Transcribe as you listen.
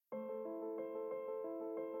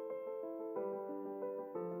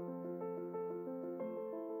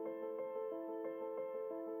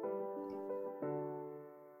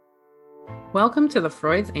Welcome to the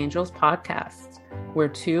Freud's Angels podcast, where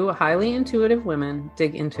two highly intuitive women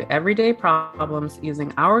dig into everyday problems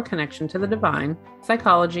using our connection to the divine,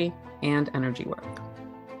 psychology, and energy work.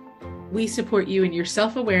 We support you in your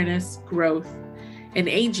self-awareness, growth, and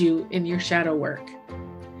aid you in your shadow work.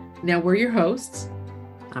 Now we're your hosts.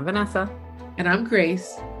 I'm Vanessa. And I'm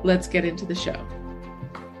Grace. Let's get into the show.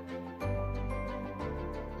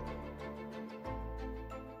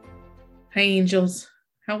 Hi, angels.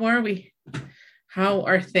 How are we? How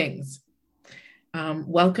are things?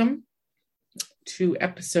 Welcome to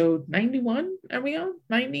episode 91. Are we on?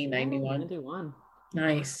 90, 91? 91.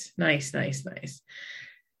 Nice.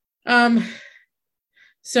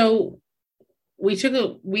 So we took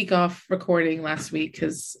a week off recording last week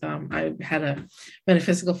because I had a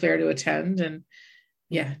metaphysical fair to attend and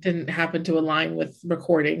didn't happen to align with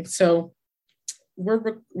recording. So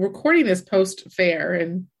we're recording this post-fair,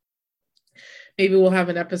 and maybe we'll have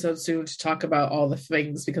an episode soon to talk about all the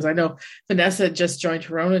things, because I know Vanessa just joined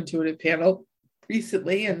her own intuitive panel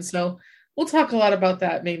recently. And so we'll talk a lot about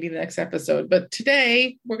that maybe the next episode. But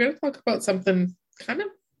today we're going to talk about something kind of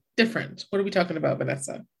different. What are we talking about,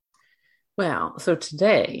 Vanessa? Well, so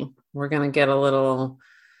today we're going to get a little,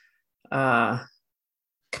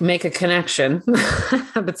 make a connection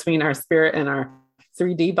between our spirit and our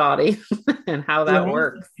 3D body and how that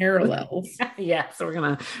works. Parallels. So we're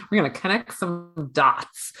gonna connect some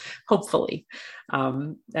dots, hopefully.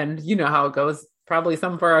 And you know how it goes, probably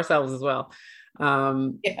some for ourselves as well.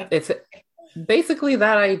 It's basically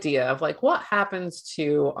that idea of like what happens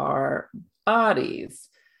to our bodies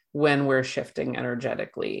when we're shifting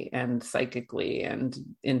energetically and psychically and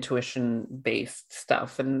intuition based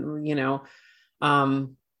stuff. And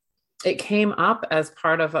it came up as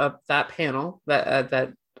part of that panel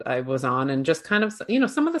that I was on, and just kind of,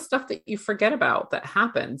 some of the stuff that you forget about that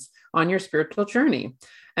happens on your spiritual journey.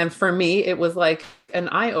 And for me, it was like an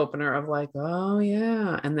eye opener of like, oh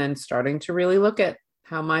yeah. And then starting to really look at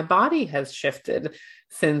how my body has shifted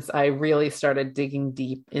since I really started digging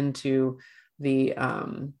deep into the,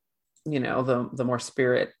 the more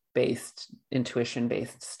spirit based, intuition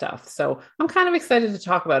based stuff. So I'm kind of excited to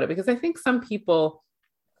talk about it because I think some people,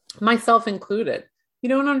 myself included, you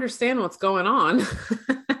don't understand what's going on.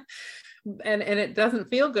 and it doesn't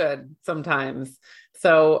feel good sometimes.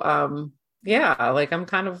 So I'm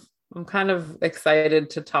kind of excited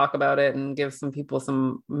to talk about it and give some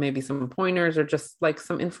people maybe some pointers or just like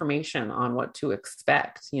some information on what to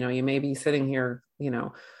expect. You may be sitting here,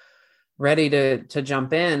 ready to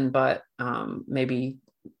jump in, but maybe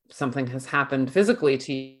something has happened physically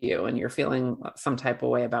to you and you're feeling some type of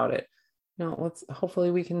way about it. Hopefully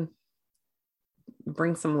we can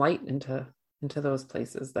bring some light into those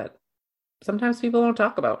places that sometimes people don't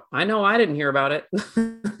talk about. I know I didn't hear about it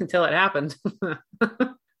until it happened.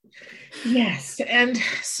 Yes. And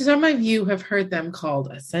some of you have heard them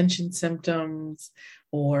called ascension symptoms,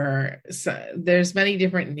 or there's many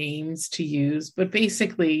different names to use, but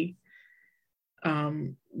basically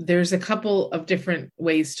there's a couple of different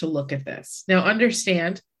ways to look at this. Now,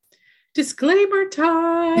 understand, disclaimer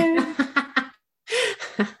time.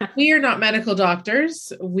 We are not medical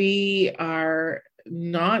doctors. We are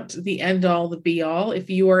not the end all, the be all. If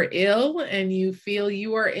you are ill and you feel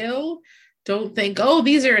you are ill, don't think, oh,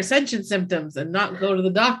 these are ascension symptoms, and not go to the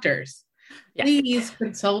doctors. Yeah. Please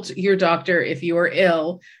consult your doctor if you are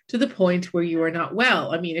ill to the point where you are not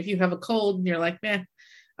well. I mean, if you have a cold and you're like, man,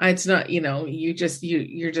 it's not, you're just,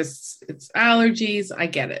 it's allergies. I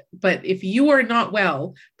get it. But if you are not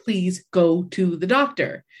well, please go to the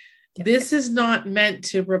doctor. This is not meant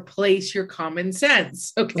to replace your common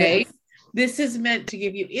sense, okay? Yes. This is meant to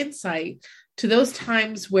give you insight to those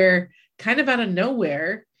times where kind of out of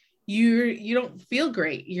nowhere, you don't feel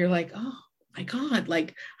great. You're like, oh my God,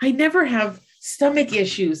 like I never have stomach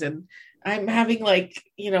issues and I'm having like,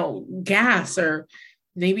 gas, or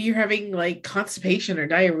maybe you're having like constipation or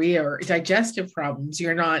diarrhea or digestive problems.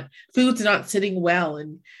 Food's not sitting well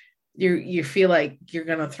and you feel like you're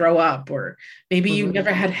going to throw up, or maybe you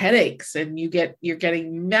never had headaches and you're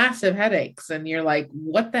getting massive headaches and you're like,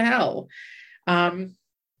 what the hell? There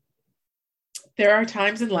are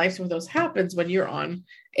times in life where those happens when you're on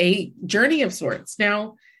a journey of sorts.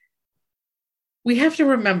 Now, we have to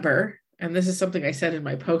remember, and this is something I said in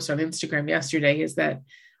my post on Instagram yesterday, is that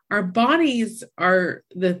our bodies are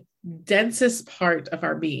the densest part of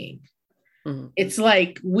our being. Mm-hmm. It's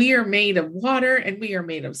like we are made of water, and we are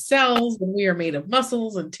made of cells, and we are made of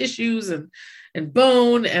muscles and tissues and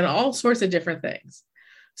bone and all sorts of different things.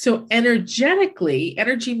 So energetically,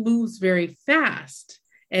 energy moves very fast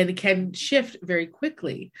and can shift very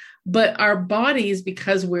quickly. But our bodies,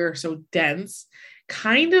 because we're so dense,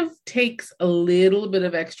 kind of takes a little bit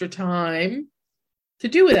of extra time to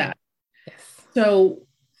do that. Yes. So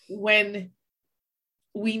when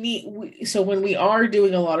when we are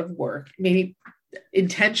doing a lot of work, maybe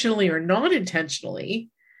intentionally or not intentionally,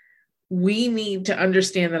 we need to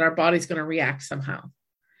understand that our body's going to react somehow.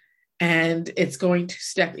 And it's going to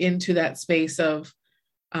step into that space of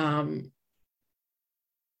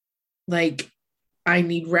like, I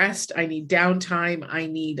need rest, I need downtime, I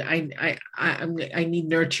need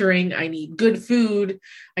nurturing, I need good food,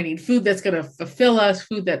 I need food that's going to fulfill us,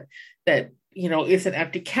 food that isn't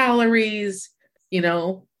empty calories,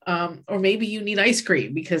 or maybe you need ice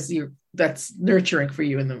cream because that's nurturing for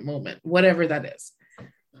you in the moment, whatever that is.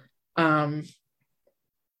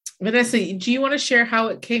 Vanessa, do you want to share how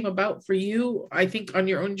it came about for you? I think on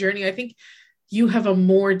your own journey, I think you have a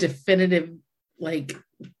more definitive like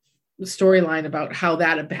storyline about how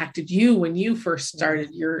that impacted you when you first started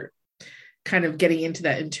your kind of getting into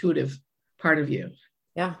that intuitive part of you.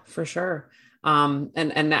 Yeah, for sure.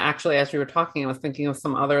 And actually, as we were talking, I was thinking of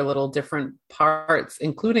some other little different parts,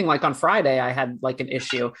 including like on Friday, I had like an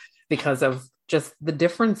issue because of just the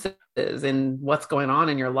differences in what's going on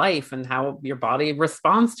in your life and how your body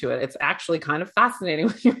responds to it. It's actually kind of fascinating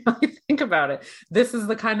when you really think about it. This is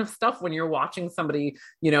the kind of stuff when you're watching somebody,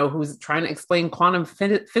 who's trying to explain quantum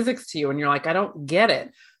physics to you and you're like, I don't get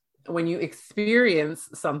it. When you experience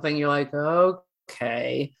something, you're like,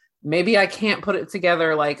 okay, maybe I can't put it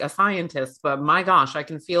together like a scientist, but my gosh, I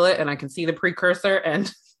can feel it and I can see the precursor and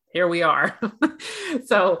here we are.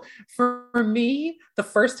 So for me, the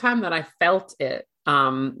first time that I felt it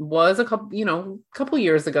was a couple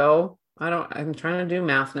years ago. I'm trying to do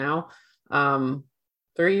math now.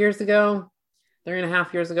 3 years ago,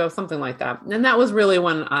 3.5 years ago, something like that. And that was really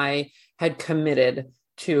when I had committed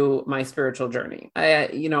to my spiritual journey.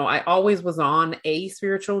 I always was on a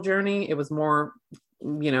spiritual journey. It was more,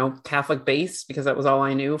 Catholic based because that was all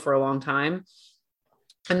I knew for a long time.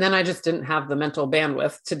 And then I just didn't have the mental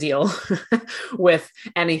bandwidth to deal with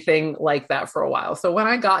anything like that for a while. So when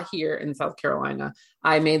I got here in South Carolina,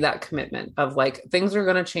 I made that commitment of like, things are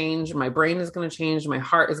going to change. My brain is going to change. My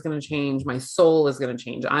heart is going to change. My soul is going to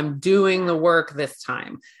change. I'm doing the work this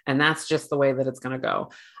time. And that's just the way that it's going to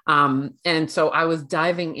go. And so I was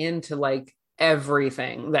diving into like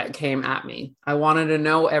everything that came at me. I wanted to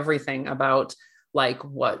know everything about like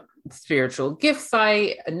what spiritual gifts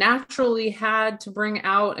I naturally had to bring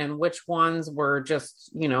out and which ones were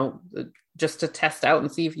just, just to test out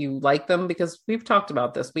and see if you like them, because we've talked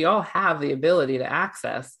about this. We all have the ability to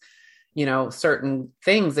access, certain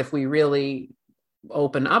things if we really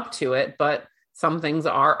open up to it, but some things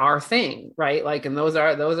are our thing, right? Like, and those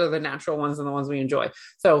are the natural ones and the ones we enjoy.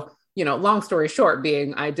 So, long story short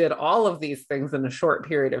being, I did all of these things in a short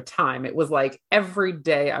period of time. It was like every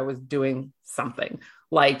day I was doing something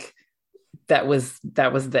like that was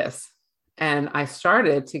this. And I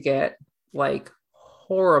started to get like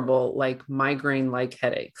horrible, like migraine, like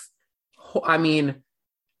headaches. I mean,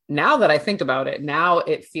 now that I think about it, now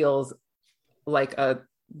it feels like a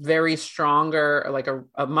very stronger, like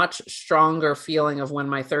a much stronger feeling of when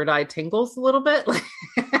my third eye tingles a little bit.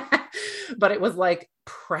 But it was like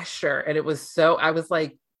pressure. And I was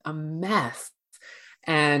like a mess.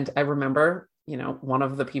 And I remember, one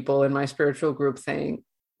of the people in my spiritual group saying,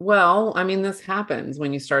 well, I mean, this happens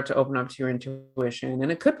when you start to open up to your intuition, and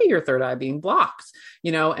it could be your third eye being blocked,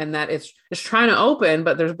 and that it's trying to open,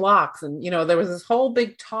 but there's blocks. And, there was this whole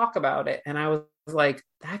big talk about it. And I was like,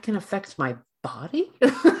 that can affect my body.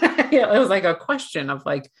 It was like a question of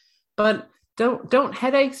like, but don't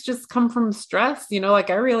headaches just come from stress? Like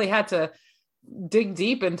I really had to dig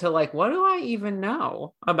deep into like, what do I even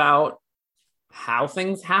know about how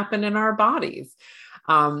things happen in our bodies?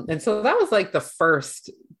 And so that was like the first,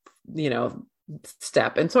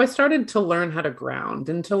 step. And so I started to learn how to ground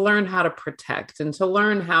and to learn how to protect and to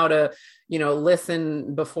learn how to,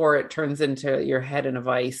 listen before it turns into your head in a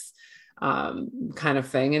vice, kind of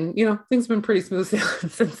thing. And, things have been pretty smooth sailing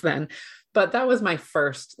since then, but that was my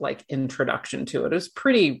first like introduction to it. It was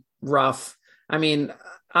pretty rough. I mean,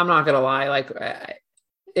 I'm not going to lie. Like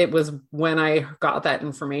it was when I got that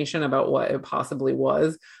information about what it possibly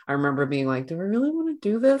was, I remember being like, do I really want to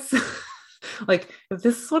do this? Like, if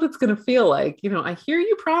this is what it's going to feel like, I hear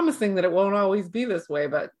you promising that it won't always be this way,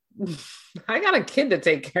 but I got a kid to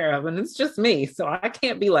take care of and it's just me. So I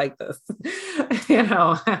can't be like this,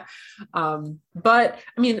 but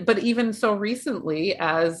even so recently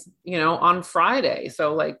as, on Friday.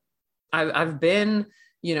 So like I've been,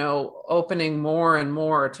 opening more and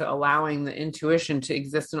more to allowing the intuition to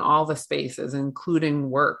exist in all the spaces, including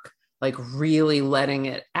work, like really letting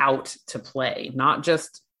it out to play, not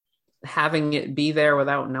just having it be there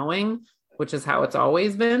without knowing, which is how it's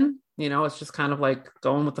always been. It's just kind of like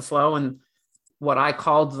going with the flow. And what I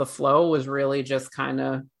called the flow was really just kind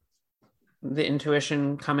of the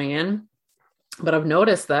intuition coming in. But I've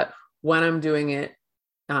noticed that when I'm doing it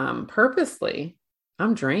purposely,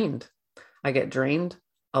 I'm drained. I get drained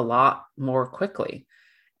a lot more quickly.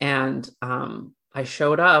 And I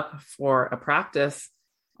showed up for a practice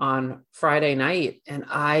on Friday night, and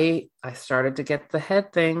I started to get the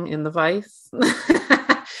head thing in the vice,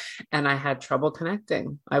 and I had trouble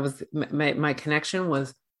connecting. My connection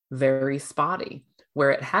was very spotty where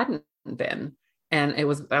it hadn't been. And I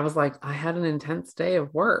was like, I had an intense day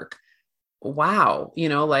of work. Wow.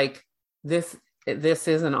 Like this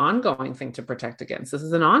is an ongoing thing to protect against. This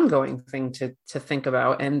is an ongoing thing to think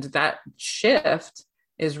about. And that shift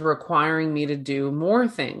is requiring me to do more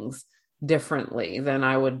things differently than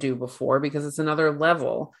I would do before, because it's another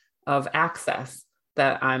level of access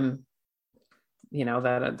that I'm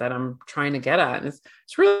trying to get at. And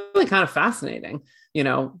it's really kind of fascinating,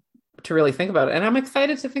 to really think about it. And I'm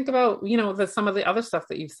excited to think about, some of the other stuff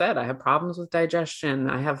that you've said. I have problems with digestion.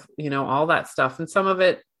 I have, all that stuff. And some of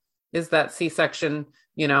it is that C-section,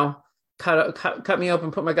 cut me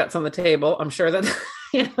open, put my guts on the table. I'm sure that,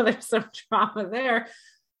 there's some trauma there,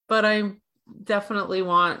 but I definitely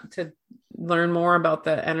want to learn more about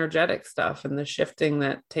the energetic stuff and the shifting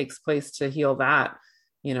that takes place to heal that.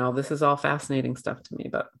 This is all fascinating stuff to me,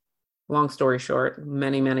 but long story short,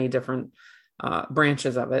 many, many different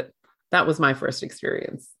branches of it. That was my first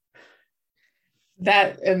experience.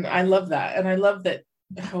 And I love that. And I love that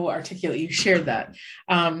how articulate you shared that.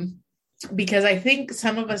 Because I think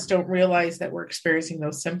some of us don't realize that we're experiencing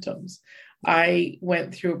those symptoms. I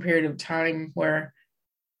went through a period of time where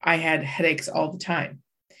I had headaches all the time.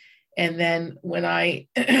 And then when I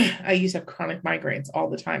used to have chronic migraines all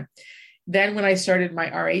the time. Then when I started my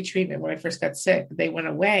RA treatment, when I first got sick, they went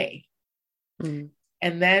away. Mm.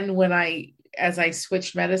 And then as I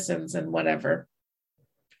switched medicines and whatever,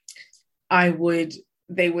 they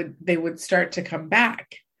would start to come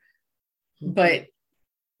back. But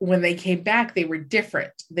when they came back, they were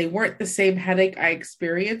different. They weren't the same headache I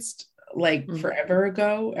experienced forever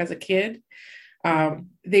ago as a kid.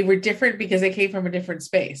 They were different because they came from a different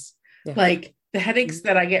space. Yeah. Like the headaches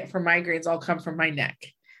that I get from migraines all come from my neck.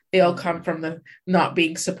 They all come from the not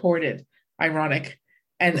being supported. Ironic.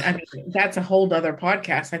 And I mean, that's a whole other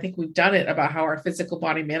podcast. I think we've done it about how our physical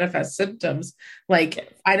body manifests symptoms.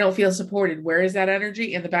 Like, I don't feel supported. Where is that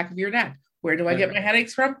energy? In the back of your neck. Where do I get my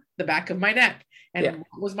headaches from? The back of my neck. And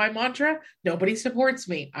what was my mantra? Nobody supports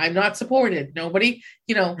me. I'm not supported. Nobody,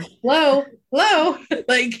 hello,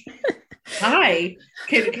 like, hi.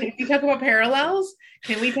 Can we talk about parallels?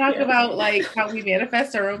 Can we talk about how we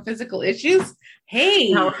manifest our own physical issues?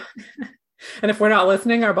 Hey. And if we're not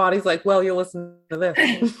listening, our body's like, well, you'll listen to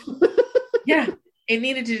this. Yeah. It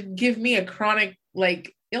needed to give me a chronic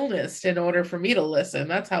illness in order for me to listen.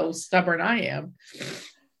 That's how stubborn I am.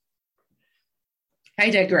 I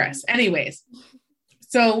digress. Anyways.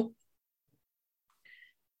 So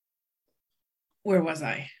where was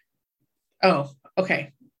I? Oh,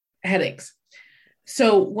 okay. Headaches.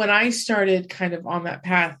 So when I started kind of on that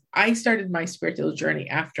path, I started my spiritual journey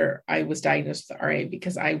after I was diagnosed with RA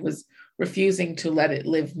because I was refusing to let it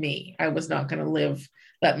live me. I was not going to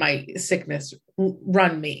let my sickness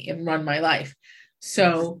run me and run my life.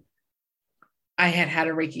 So I had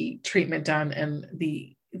a Reiki treatment done, and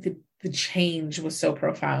the change was so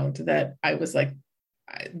profound that I was like,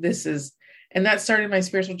 and that started my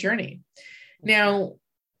spiritual journey. Now,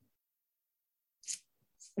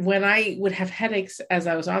 when I would have headaches as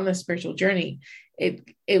I was on this spiritual journey,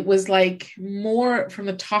 it was more from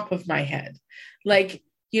the top of my head.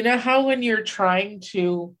 How when you're trying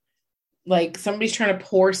to, somebody's trying to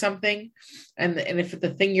pour something, and if the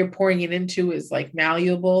thing you're pouring it into is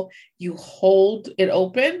malleable, you hold it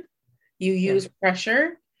open, you use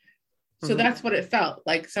pressure. So that's what it felt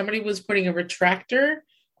like. Somebody was putting a retractor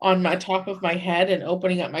on my top of my head and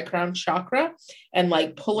opening up my crown chakra and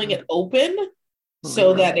pulling it open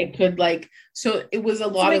so that it could so it was a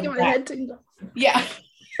lot of that. Yeah.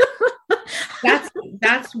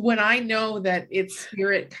 That's when I know that it's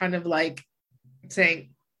spirit kind of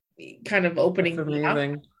saying, kind of opening me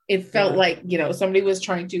up. It felt like, somebody was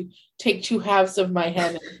trying to take two halves of my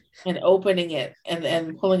head and opening it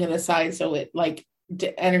and pulling it aside so it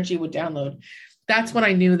energy would download. That's when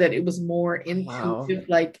I knew that it was more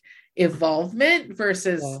intuitive, evolvement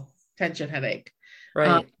versus tension headache.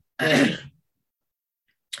 Right.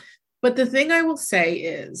 But the thing I will say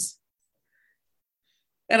is,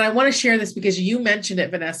 And I want to share this because you mentioned it,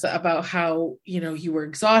 Vanessa, about how, you were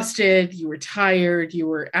exhausted, you were tired, you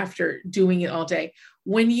were after doing it all day.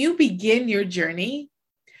 When you begin your journey,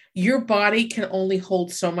 your body can only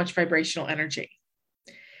hold so much vibrational energy.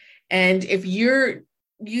 And if you're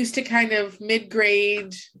used to kind of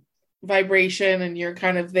mid-grade vibration and you're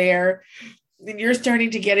kind of there, then you're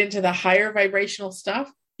starting to get into the higher vibrational stuff,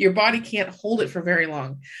 your body can't hold it for very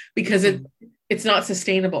long because it's not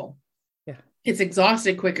sustainable. Yeah. It's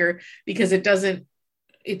exhausted quicker because it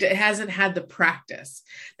hasn't had the practice.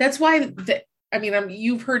 That's why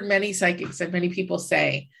you've heard many psychics and many people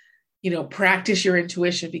say, practice your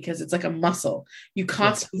intuition because it's like a muscle. You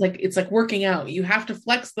constantly, it's like working out. You have to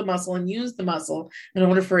flex the muscle and use the muscle in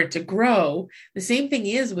order for it to grow. The same thing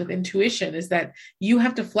is with intuition, is that you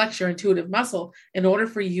have to flex your intuitive muscle in order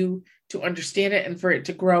for you to understand it and for it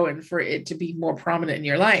to grow and for it to be more prominent in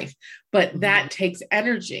your life. But that takes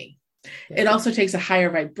energy. It also takes a higher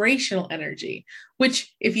vibrational energy,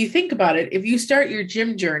 which, if you think about it, if you start your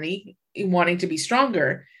gym journey wanting to be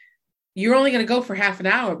stronger, you're only going to go for half an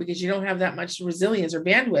hour because you don't have that much resilience or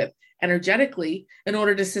bandwidth energetically in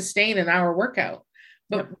order to sustain an hour workout.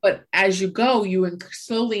 But as you go, you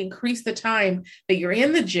slowly increase the time that you're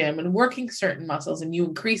in the gym and working certain muscles, and you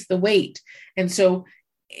increase the weight. And so,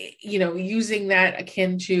 using that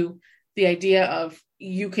akin to the idea of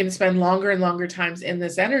you can spend longer and longer times in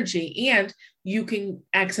this energy, and you can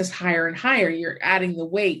access higher and higher. You're adding the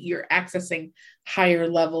weight, you're accessing higher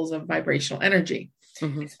levels of vibrational energy.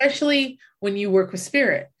 Especially when you work with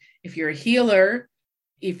spirit. If you're a healer,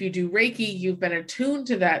 if you do Reiki, you've been attuned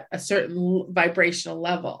to a certain vibrational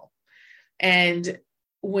level. And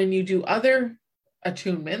when you do other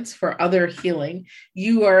attunements for other healing,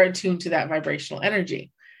 you are attuned to that vibrational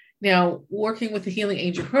energy. Now, working with the Healing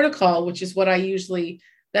Angel Protocol, which is what I usually,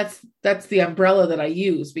 that's the umbrella that I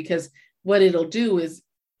use, because what it'll do is,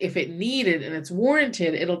 if it needed and it's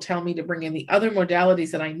warranted, it'll tell me to bring in the other modalities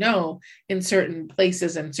that I know in certain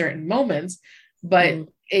places and certain moments, but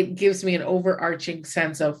it gives me an overarching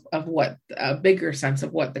sense of what a bigger sense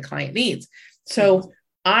of what the client needs. So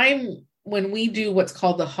when we do what's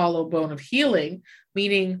called the hollow bone of healing,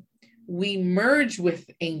 meaning we merge with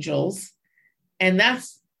angels, and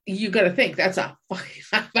you got to think that's a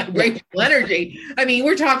vibrational energy. I mean,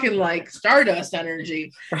 we're talking like stardust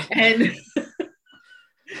energy. And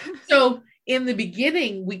so in the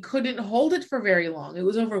beginning, we couldn't hold it for very long. It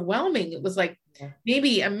was overwhelming. It was like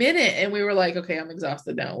maybe a minute, and we were like, okay, I'm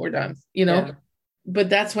exhausted now. We're done, But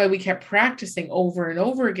that's why we kept practicing over and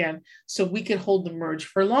over again so we could hold the merge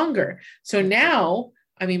for longer. So now,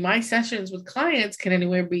 my sessions with clients can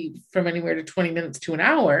be from anywhere to 20 minutes to an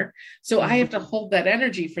hour. So I have to hold that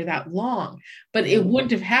energy for that long. But it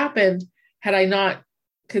wouldn't have happened had I not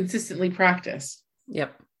consistently practiced.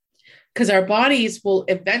 Yep. Because our bodies will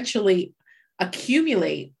eventually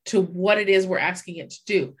accumulate to what it is we're asking it to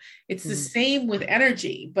do. It's the same with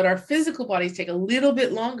energy, but our physical bodies take a little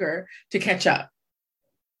bit longer to catch up.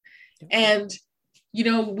 And,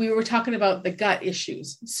 we were talking about the gut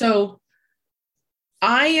issues. So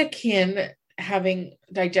I akin having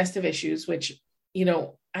digestive issues, which,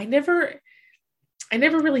 I never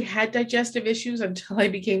really had digestive issues until I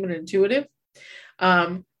became an intuitive.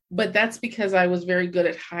 But that's because I was very good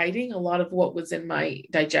at hiding a lot of what was in my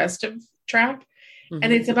digestive tract.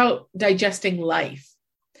 And it's about digesting life.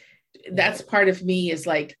 That's part of me, is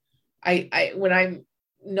like, I when I'm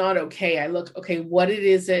not okay, I look, okay, what it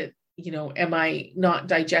is that, am I not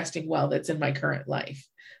digesting well that's in my current life?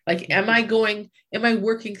 Like, am I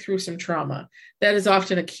working through some trauma? That is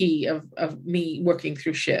often a key of me working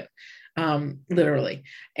through shit, literally.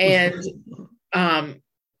 And,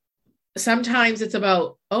 sometimes it's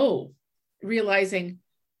about, realizing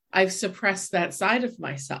I've suppressed that side of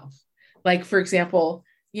myself. Like, for example,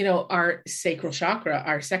 our sacral chakra,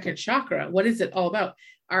 our second chakra, what is it all about?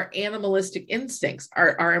 Our animalistic instincts,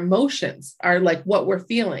 our emotions, are like what we're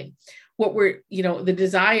feeling, what we're, the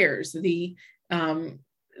desires, the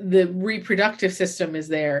reproductive system is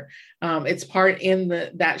there. It's part in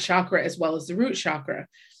that chakra as well as the root chakra.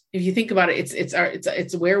 If you think about it,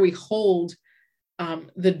 it's where we hold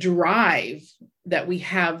the drive that we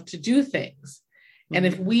have to do things. And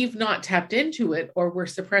if we've not tapped into it, or we're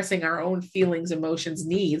suppressing our own feelings, emotions,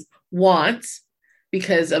 needs, wants,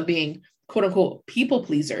 because of being quote unquote people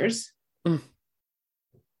pleasers,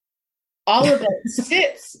 all of it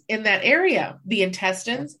sits in that area. The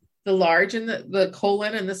intestines, the large and the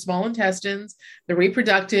colon and the small intestines, the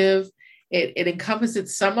reproductive, it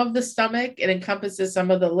encompasses some of the stomach, it encompasses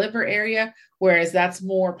some of the liver area, whereas that's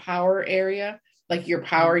more power area, like your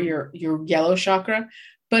power, your yellow chakra,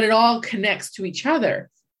 but it all connects to each other.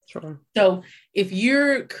 Sure. So if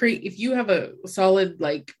if you have a solid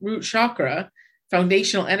like root chakra,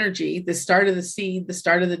 foundational energy, the start of the seed, the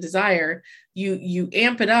start of the desire, you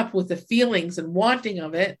amp it up with the feelings and wanting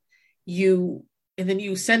of it, and then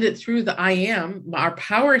you send it through the I am, our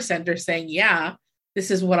power center, saying, yeah,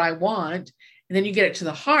 this is what I want. And then you get it to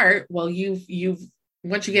the heart. Well, you've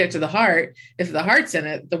once you get it to the heart, if the heart's in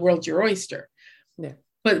it, the world's your oyster. Yeah.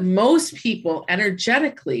 But most people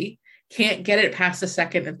energetically can't get it past the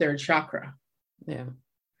second and third chakra. Yeah.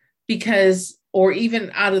 Because, or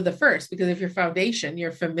even out of the first, because if your foundation,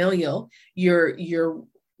 your familial, your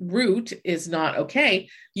root is not okay,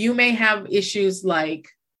 you may have issues like,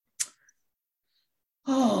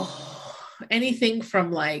 anything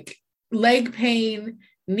from like leg pain,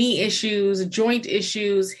 knee issues, joint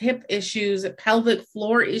issues, hip issues, pelvic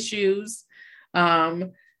floor issues,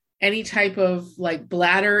 any type of like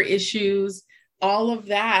bladder issues. All of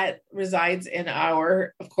that resides in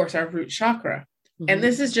our root chakra. Mm-hmm. And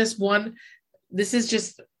this is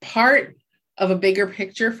just part of a bigger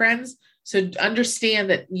picture, friends. So understand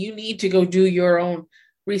that you need to go do your own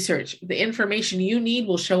research. The information you need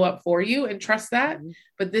will show up for you, and trust that. Mm-hmm.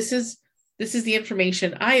 But this is the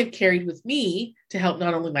information I have carried with me to help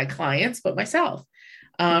not only my clients, but myself.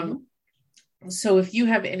 So if you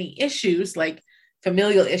have any issues, like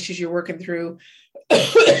familial issues you're working through,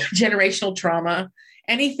 generational trauma,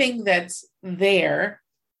 anything that's there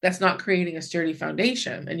that's not creating a sturdy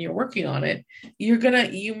foundation, and you're working on it,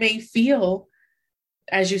 you may feel,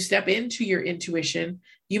 as you step into your intuition,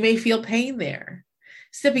 you may feel pain there.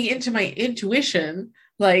 Stepping into my intuition,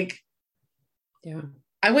 like, yeah,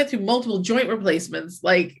 I went through multiple joint replacements.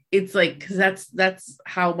 Like, it's like, because that's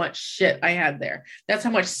how much shit I had there. That's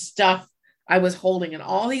how much stuff I was holding in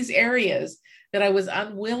all these areas that I was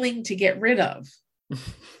unwilling to get rid of.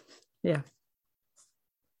 Yeah.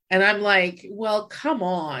 And I'm like, well, come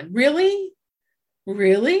on, really?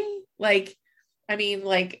 Like, I mean,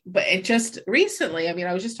 like, but it just recently, I mean,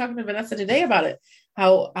 I was just talking to Vanessa today about it,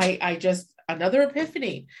 how I just, another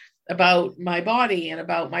epiphany about my body and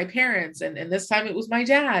about my parents. And this time it was my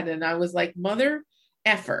dad. And I was like, mother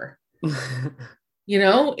effer,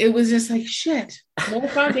 it was just like, shit, more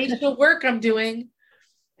foundational work I'm doing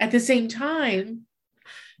at the same time,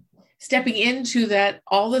 stepping into that,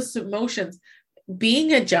 all the emotions,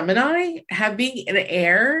 being a Gemini, being an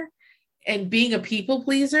air and being a people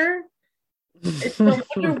pleaser. It's no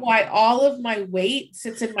wonder why all of my weight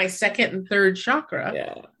sits in my second and third chakra.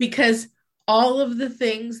 Yeah. Because all of the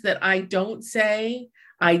things that I don't say,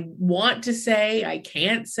 I want to say, I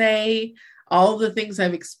can't say, all the things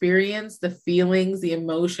I've experienced, the feelings, the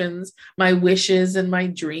emotions, my wishes and my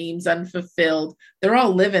dreams unfulfilled, they're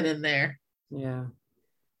all living in there. Yeah.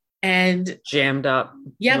 And jammed up.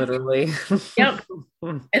 Yep. Literally. Yep.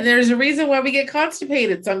 And there's a reason why we get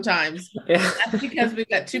constipated sometimes. Yeah. That's because we've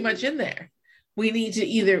got too much in there. We need to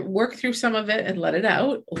either work through some of it and let it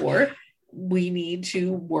out, or we need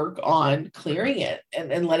to work on clearing it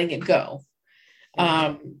and letting it go.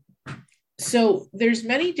 So there's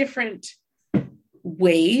many different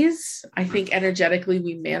ways, I think, energetically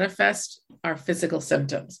we manifest our physical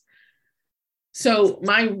symptoms. So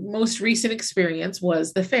my most recent experience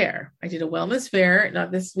was the fair. I did a wellness fair,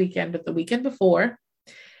 not this weekend, but the weekend before.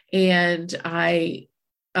 And I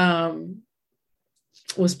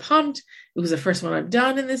was pumped. It was the first one I've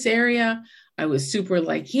done in this area. I was super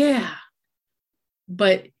like, yeah.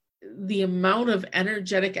 But the amount of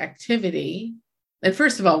energetic activity, and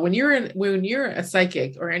first of all, when you're a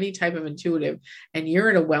psychic or any type of intuitive, and you're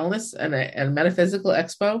in a wellness and a metaphysical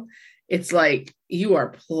expo, it's like you are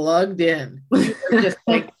plugged in. You are just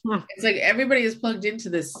like, it's like everybody is plugged into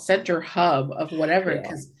this center hub of whatever,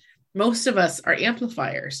 because most of us are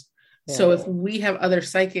amplifiers. Yeah. So if we have other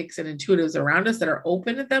psychics and intuitives around us that are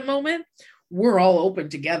open at that moment, we're all open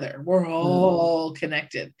together. We're all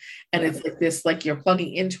connected. And it's like this, like you're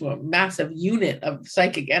plugging into a massive unit of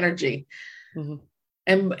psychic energy. Mm-hmm.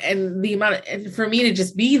 And the amount of, and for me to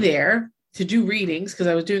just be there to do readings, because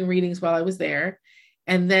I was doing readings while I was there,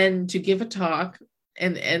 and then to give a talk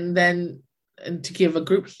and to give a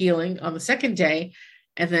group healing on the second day,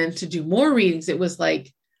 and then to do more readings. It was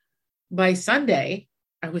like by Sunday,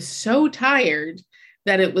 I was so tired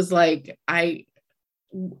that it was like, I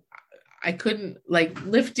couldn't, like,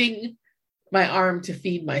 lifting my arm to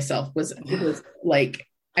feed myself it was like,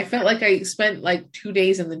 I felt like I spent like 2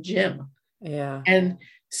 days in the gym. Yeah. And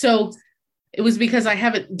so it was because I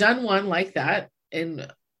haven't done one like that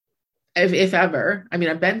if ever. I mean,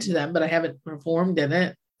 I've been to them, but I haven't performed in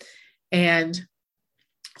it. And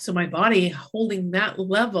so my body holding that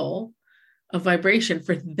level of vibration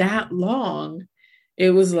for that long, it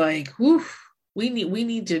was like, whew, we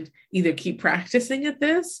need to either keep practicing at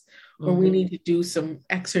this, or we need to do some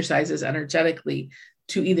exercises energetically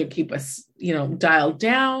to either keep us, dialed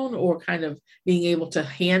down, or kind of being able to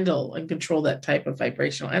handle and control that type of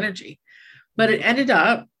vibrational energy. But I ended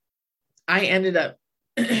up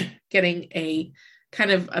getting a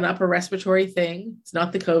kind of an upper respiratory thing. It's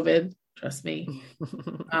not the COVID, trust me.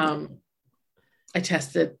 I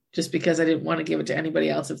tested just because I didn't want to give it to anybody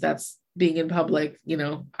else. If that's being in public,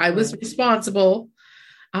 I was responsible.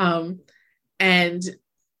 And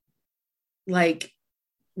like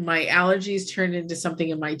my allergies turned into something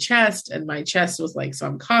in my chest, and my chest was like, so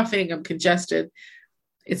I'm coughing, I'm congested.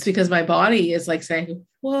 It's because my body is like saying,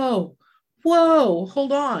 whoa,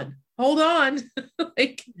 hold on.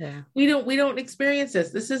 Like, we don't experience this.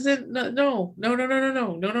 This isn't, no.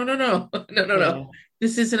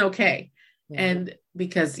 This isn't okay. Yeah. And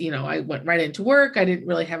because, I went right into work, I didn't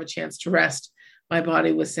really have a chance to rest. My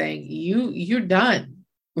body was saying, you're done.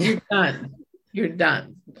 You're done. You're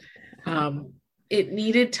done. It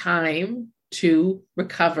needed time to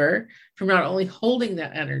recover from not only holding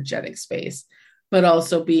that energetic space, but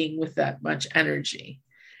also being with that much energy.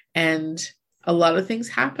 And a lot of things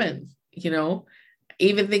happen,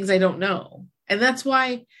 even things I don't know. And that's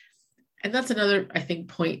why, and that's another, I think,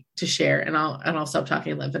 point to share. And I'll stop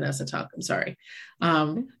talking and let Vanessa talk. I'm sorry.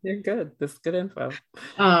 You're good. This is good info.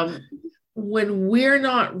 When we're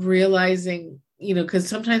not realizing, because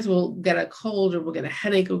sometimes we'll get a cold or we'll get a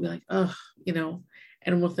headache, we'll be like, oh,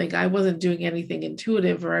 and we'll think I wasn't doing anything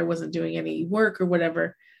intuitive, or I wasn't doing any work or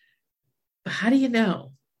whatever. But how do you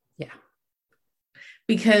know? Yeah.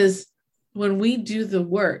 Because when we do the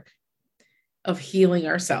work of healing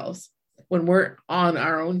ourselves, when we're on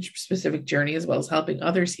our own specific journey, as well as helping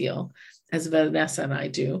others heal, as Vanessa and I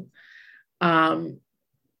do,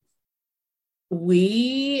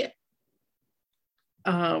 we're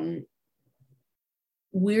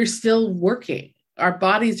still working. Our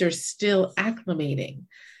bodies are still acclimating,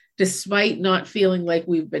 despite not feeling like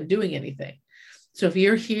we've been doing anything. So if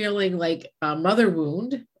you're healing like a mother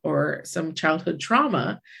wound or some childhood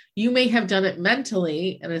trauma, you may have done it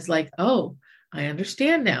mentally, and it's like, oh, I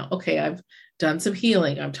understand now. Okay, I've done some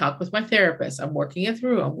healing. I've talked with my therapist. I'm working it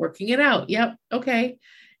through. I'm working it out. Yep. Okay.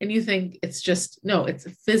 And you think it's just, no, it's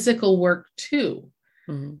physical work too.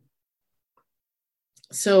 Mm-hmm.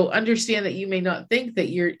 So understand that you may not think that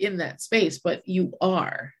you're in that space, but you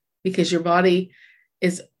are, because your body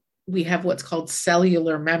we have what's called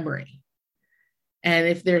cellular memory. And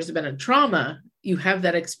if there's been a trauma, you have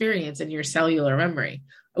that experience in your cellular memory.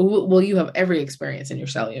 Well, you have every experience in your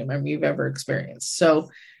cellular memory you've ever experienced. So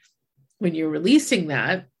when you're releasing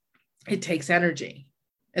that, it takes energy.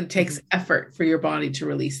 It takes effort for your body to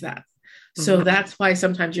release that. So that's why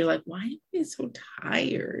sometimes you're like, why am I so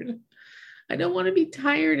tired? I don't want to be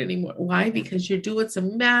tired anymore. Why? Because you're doing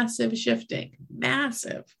some massive shifting,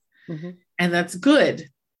 massive. And that's good.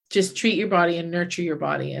 Just treat your body and nurture your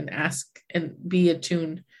body, and ask and be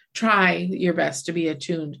attuned. Try your best to be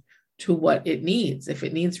attuned to what it needs. If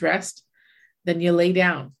it needs rest, then you lay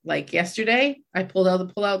down. Like yesterday, I pulled out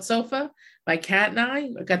the pull-out sofa. My cat and I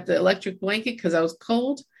got the electric blanket because I was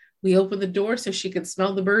cold. We opened the door so she could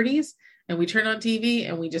smell the birdies, and we turned on TV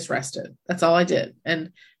and we just rested. That's all I did.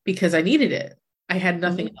 And because I needed it, I had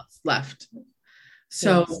nothing else left.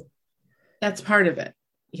 So that's part of it,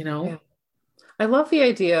 Yeah. I love the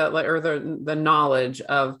idea, or the knowledge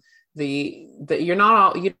of that you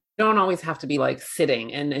don't always have to be like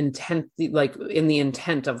sitting and intent, like in the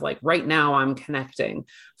intent of like, right now I'm connecting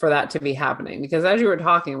for that to be happening. Because as you were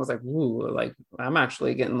talking, it was like, ooh, like I'm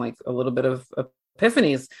actually getting like a little bit of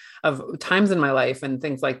epiphanies of times in my life and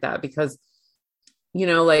things like that. Because,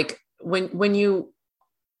 like when you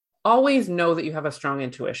always know that you have a strong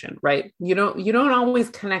intuition, right? You don't always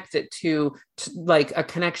connect it to like a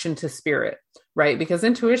connection to spirit, right? Because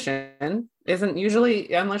intuition isn't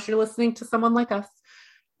usually, unless you're listening to someone like us,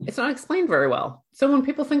 it's not explained very well. So when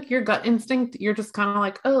people think your gut instinct, you're just kind of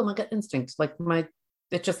like, oh, my gut instinct, like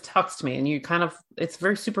it just talks to me. And you kind of, it's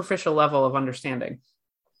very superficial level of understanding.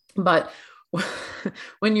 But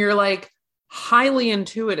when you're like highly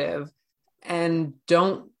intuitive and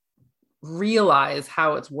don't realize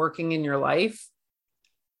how it's working in your life,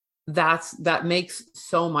 that makes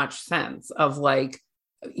so much sense of like,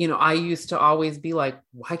 I used to always be like,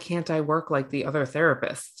 why can't I work like the other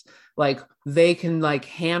therapists? Like they can like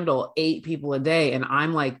handle 8 people a day and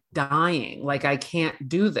I'm like dying. Like I can't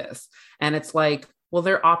do this. And it's like, well,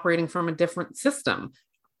 they're operating from a different system.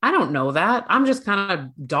 I don't know that. I'm just kind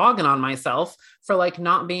of dogging on myself for like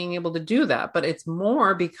not being able to do that. But it's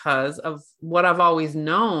more because of what I've always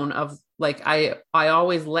known of like, I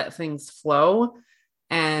always let things flow.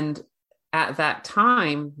 And at that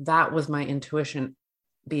time, that was my intuition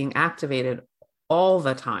being activated all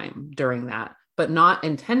the time during that, but not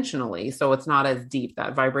intentionally. So it's not as deep,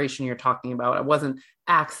 that vibration you're talking about. I wasn't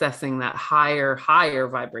accessing that higher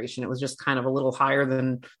vibration. It was just kind of a little higher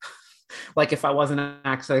than like if I wasn't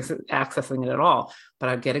accessing it at all, but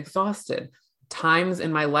I'd get exhausted. Times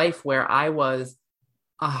in my life where I was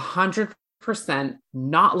 100%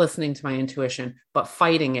 not listening to my intuition, but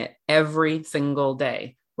fighting it every single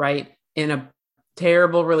day, right? In a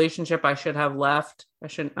terrible relationship I should have left.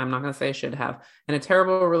 I'm not going to say I should have. In a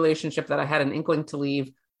terrible relationship that I had an inkling to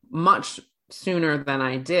leave much sooner than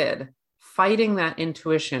I did, fighting that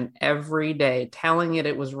intuition every day, telling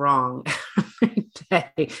it was wrong every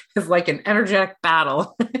day is like an energetic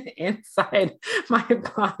battle inside my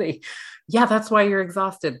body. Yeah, that's why you're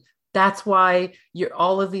exhausted. That's why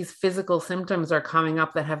all of these physical symptoms are coming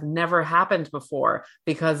up that have never happened before,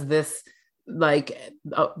 because this, like,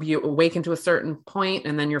 you awaken to a certain point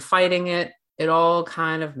and then you're fighting it. It all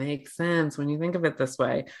kind of makes sense when you think of it this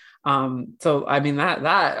way. So I mean,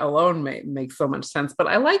 that alone makes so much sense. But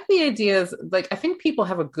I like the ideas. Like, I think people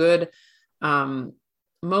have a good,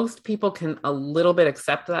 most people can a little bit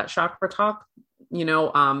accept that chakra talk,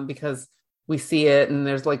 because we see it and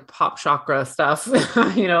there's like pop chakra stuff,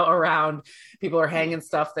 around. People are hanging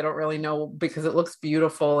stuff they don't really know because it looks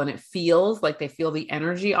beautiful and it feels like they feel the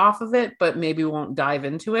energy off of it, but maybe won't dive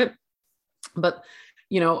into it. But,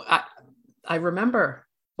 I remember,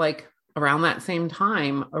 like, around that same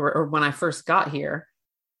time or when I first got here,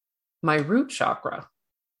 my root chakra,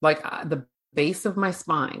 like the base of my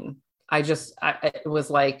spine, it was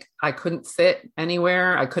like, I couldn't sit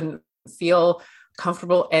anywhere. I couldn't feel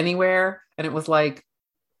comfortable anywhere. And it was like,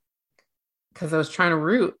 because I was trying to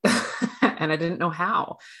root and I didn't know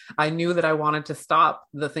how. I knew that I wanted to stop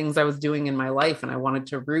the things I was doing in my life and I wanted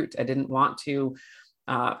to root. I didn't want to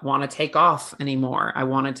take off anymore. I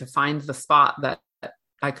wanted to find the spot that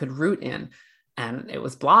I could root in, and it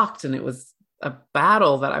was blocked, and it was a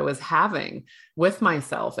battle that I was having with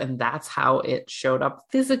myself. And that's how it showed up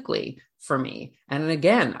physically for me. And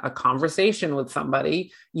again, a conversation with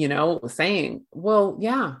somebody, saying, well,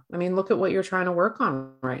 yeah, I mean, look at what you're trying to work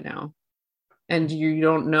on right now. And you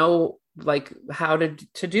don't know, like, how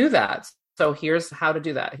to do that. So here's how to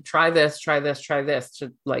do that. Try this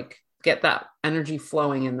to, like, get that energy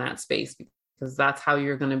flowing in that space, because that's how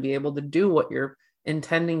you're going to be able to do what you're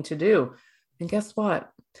intending to do. And guess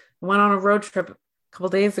what? I went on a road trip a couple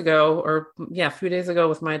days ago, a few days ago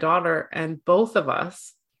with my daughter, and both of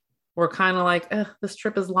us were kind of like, this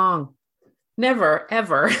trip is long. Never,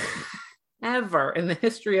 ever, ever in the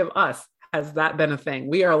history of us has that been a thing.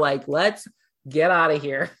 We are like, let's get out of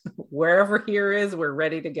here. Wherever here is, we're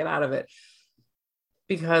ready to get out of it.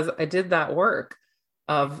 Because I did that work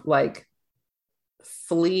of, like,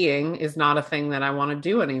 fleeing is not a thing that I want to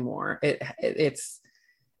do anymore.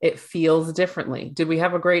 It feels differently. Did we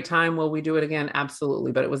have a great time? Will we do it again?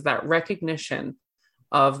 Absolutely. But it was that recognition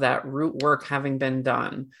of that root work having been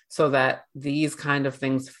done, so that these kind of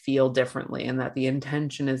things feel differently, and that the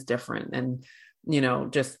intention is different, and,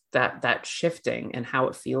 just that shifting and how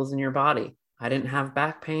it feels in your body. I didn't have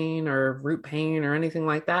back pain or root pain or anything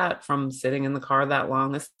like that from sitting in the car that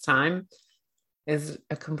long. This time is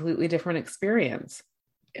a completely different experience.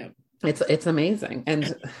 Yeah. It's amazing.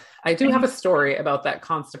 And I do have a story about that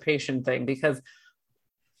constipation thing, because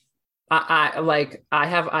I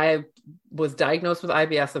was diagnosed with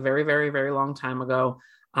IBS a very, very, very long time ago.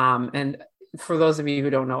 And for those of you who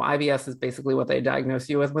don't know, IBS is basically what they diagnose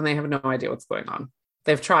you with when they have no idea what's going on.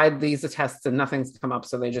 They've tried these tests and nothing's come up.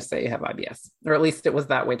 So they just say you have IBS, or at least it was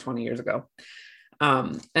that way 20 years ago.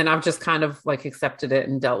 And I've just kind of, like, accepted it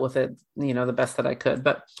and dealt with it, the best that I could.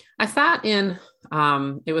 But I sat in,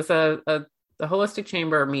 it was a holistic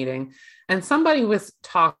chamber meeting, and somebody was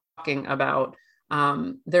talking about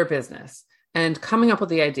their business and coming up with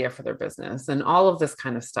the idea for their business and all of this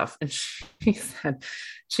kind of stuff. And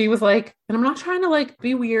she was like, and I'm not trying to, like,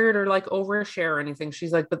 be weird or, like, overshare or anything.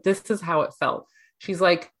 She's like, but this is how it felt. She's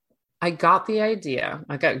like, I got the idea.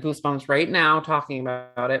 I got goosebumps right now talking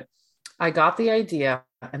about it. I got the idea,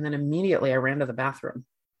 and then immediately I ran to the bathroom.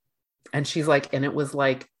 And she's like, and it was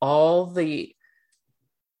like all the,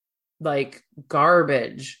 like,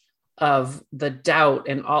 garbage of the doubt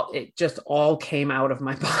and it just all came out of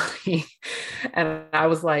my body. And I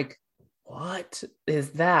was like, what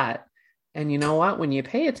is that? And you know what? When you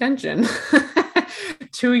pay attention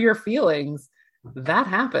to your feelings, that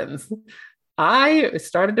happens. I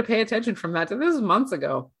started to pay attention from that. This was months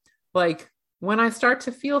ago. Like, when I start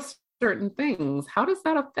to feel certain things, how does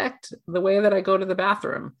that affect the way that I go to the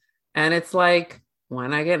bathroom? And it's like,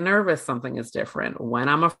 When I get nervous, something is different. When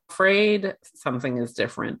I'm afraid, something is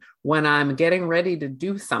different. When I'm getting ready to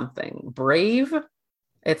do something brave,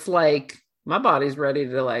 it's like my body's ready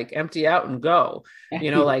to like empty out and go,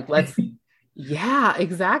 like yeah,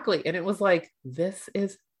 exactly. And it was like, this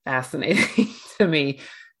is fascinating to me.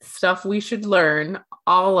 Stuff we should learn,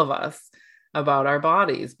 all of us, about our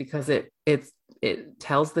bodies, because it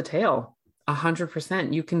tells the tale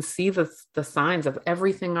 100%. You can see the signs of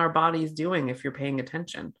everything our body's doing if you're paying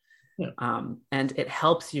attention. Yeah. And it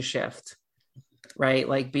helps you shift, right?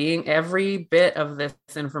 Like being every bit of this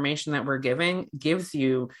information that we're giving gives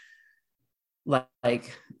you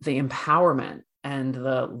like the empowerment and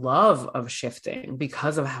the love of shifting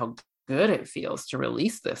because of how good it feels to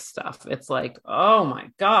release this stuff. It's like, oh my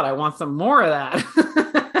God, I want some more of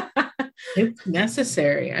that. It's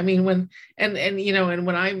necessary. I mean, when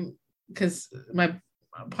I'm, because my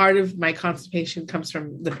part of my constipation comes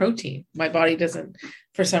from the protein. My body doesn't,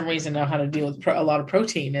 for some reason, know how to deal with a lot of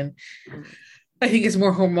protein. And I think it's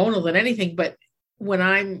more hormonal than anything. But when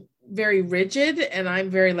I'm very rigid and I'm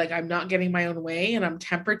very like, I'm not getting my own way and I'm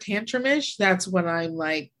temper tantrumish, that's when I'm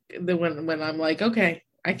like, when I'm like, okay,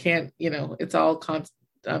 I can't, it's all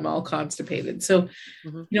I'm all constipated. So,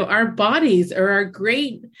 our bodies are our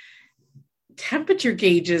great temperature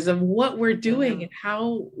gauges of what we're doing and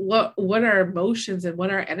how, what our emotions and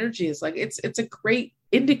what our energy is like. It's a great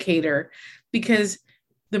indicator, because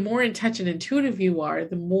the more in touch and intuitive you are,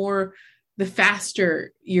 the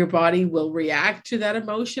faster your body will react to that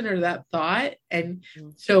emotion or that thought. And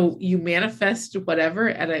so you manifest whatever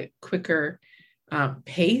at a quicker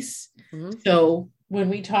pace. So when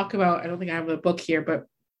we talk about, I don't think I have a book here, but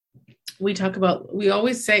we talk about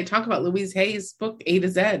Louise Hay's book, A to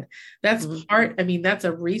Z. That's that's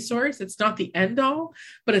a resource. It's not the end all,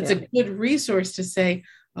 but it's a good resource to say,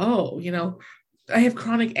 oh, I have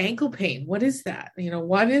chronic ankle pain. What is that?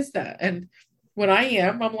 What is that? And when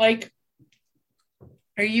I'm like,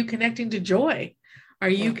 are you connecting to joy? Are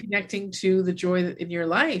you connecting to the joy in your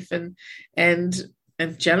life? And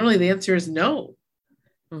generally the answer is no.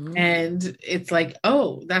 And it's like,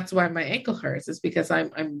 oh, that's why my ankle hurts. It's because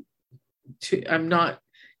I'm not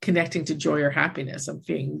connecting to joy or happiness. I'm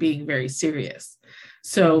being very serious.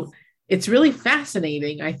 So it's really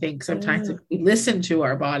fascinating, I think, sometimes if we listen to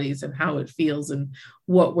our bodies and how it feels and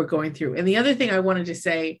what we're going through. And the other thing I wanted to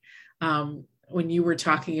say, when you were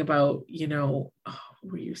talking about, what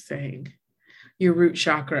were you saying? Your root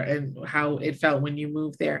chakra and how it felt when you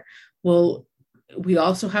moved there. Well, we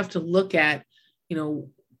also have to look at,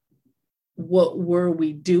 what were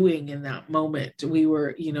we doing in that moment? We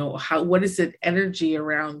were, what is the energy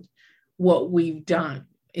around what we've done?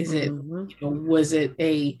 Is it, was it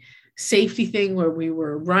a safety thing where we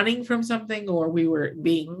were running from something, or we were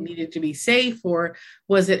needed to be safe, or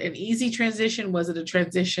was it an easy transition? Was it a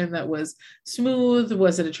transition that was smooth?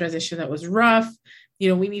 Was it a transition that was rough?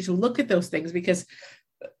 We need to look at those things, because,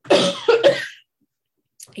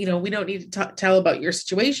 we don't need to tell about your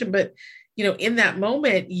situation, but in that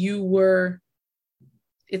moment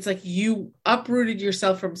it's like you uprooted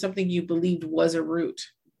yourself from something you believed was a root.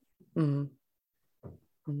 And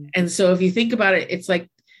so if you think about it, it's like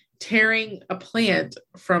tearing a plant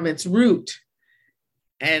from its root,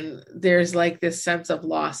 and there's like this sense of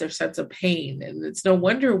loss or sense of pain. And it's no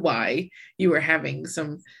wonder why you were having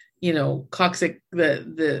some, coccyx,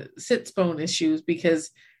 the sits bone issues, because,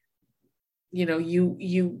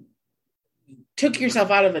 you took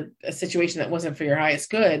yourself out of a situation that wasn't for your highest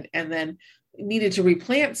good, and then needed to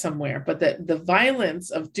replant somewhere. But the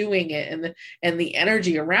violence of doing it and the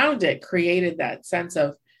energy around it created that sense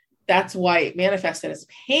of, that's why it manifested as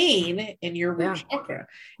pain in your root chakra.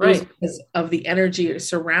 Right. Because of the energy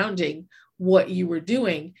surrounding what you were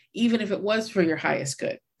doing, even if it was for your highest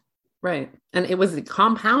good. Right. And it was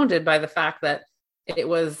compounded by the fact that it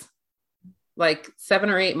was like 7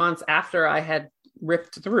 or 8 months after I had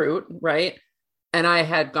ripped the root, right? And I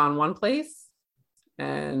had gone one place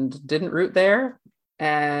and didn't root there,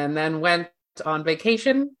 and then went on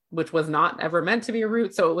vacation, which was not ever meant to be a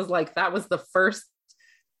root. So it was like, that was the first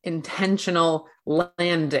intentional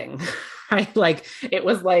landing, right? Like it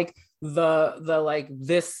was like the like,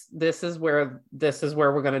 this is where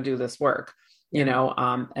we're going to do this work,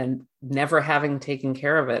 and never having taken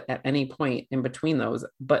care of it at any point in between those.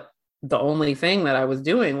 But the only thing that I was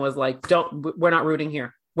doing was like, we're not rooting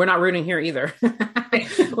here. We're not rooting here either.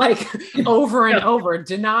 Like over and over,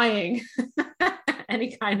 denying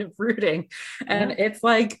any kind of rooting. And it's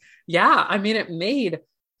like, it made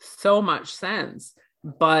so much sense,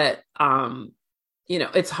 but,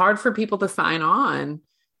 it's hard for people to sign on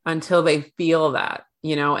until they feel that,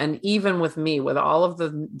 And even with me, with all of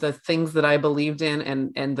the things that I believed in,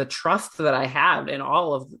 and the trust that I had in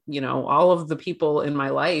all of the people in my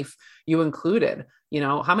life, you included.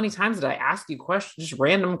 How many times did I ask you questions, just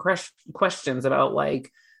random questions about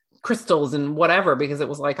like crystals and whatever, because it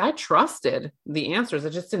was like I trusted the answers. I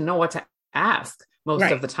just didn't know what to ask most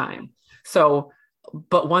Right. of the time. So,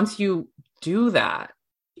 but once you do that,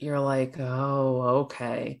 you're like, oh,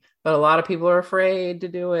 okay. But a lot of people are afraid to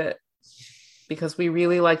do it because we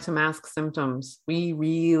really like to mask symptoms. We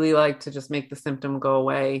really like to just make the symptom go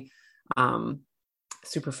away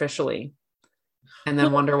superficially, and then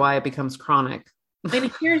Well, wonder why it becomes chronic.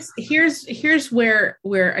 and here's where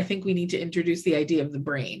I think we need to introduce the idea of the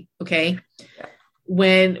brain. Okay. Yeah.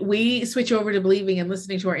 When we switch over to believing and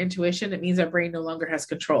listening to our intuition, it means our brain no longer has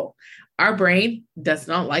control. Our brain does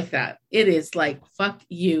not like that. It is like, fuck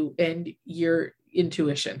you and your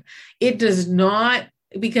intuition. It does not,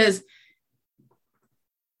 because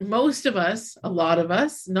most of us, a lot of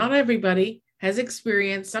us, not everybody, has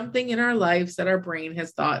experienced something in our lives that our brain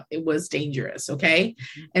has thought it was dangerous. Okay.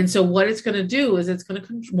 And so what it's going to do is it's going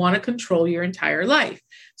to want to control your entire life.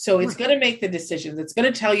 So it's going to make the decisions. It's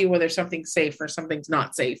going to tell you whether something's safe or something's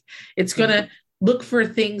not safe. It's going to look for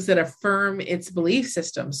things that affirm its belief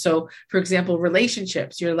system. So for example,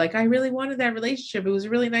 relationships, you're like, I really wanted that relationship. It was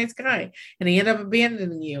a really nice guy and he ended up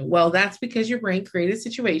abandoning you. Well, that's because your brain created a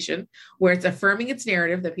situation where it's affirming its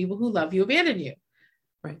narrative that people who love you abandon you.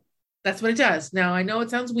 Right. That's what it does. Now, I know it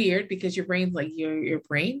sounds weird because your brain's like, your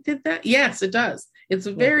brain did that? Yes, it does. It's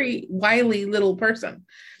a very wily little person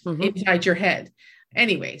inside your head.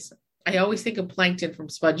 Anyways, I always think of Plankton from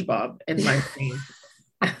SpongeBob in my brain.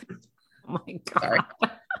 Oh my God. Sorry. I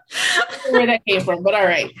don't know where that came from, but all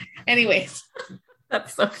right. Anyways.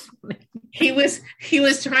 That's so funny. He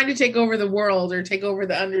was trying to take over the world or take over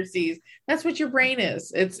the underseas. That's what your brain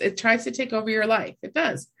is. It tries to take over your life. It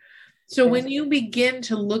does. So when you begin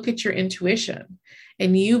to look at your intuition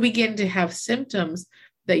and you begin to have symptoms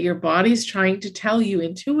that your body's trying to tell you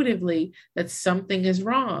intuitively that something is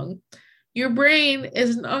wrong, your brain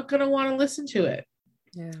is not going to want to listen to it.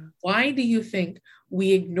 Yeah. Why do you think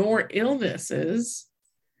we ignore illnesses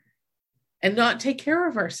and not take care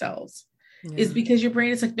of ourselves? Yeah. Is because your brain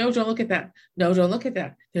is like, no, don't look at that. No, don't look at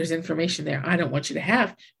that. There's information there I don't want you to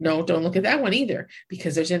have. No, don't look at that one either,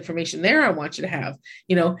 because there's information there I want you to have.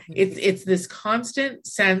 It's this constant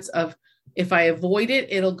sense of, if I avoid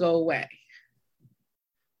it, it'll go away.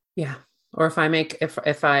 Yeah. Or if I make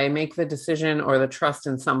the decision or the trust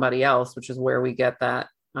in somebody else, which is where we get that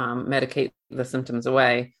medicate the symptoms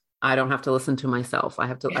away, I don't have to listen to myself.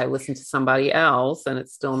 I listen to somebody else, and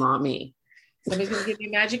it's still not me. Somebody's going to give me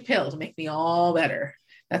a magic pill to make me all better.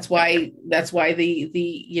 That's why the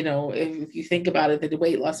if you think about it, the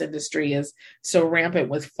weight loss industry is so rampant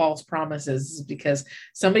with false promises, because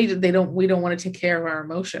we don't want to take care of our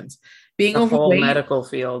emotions. Being overweight, whole medical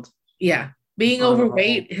field. Yeah. Being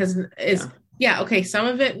overweight okay. Some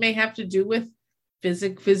of it may have to do with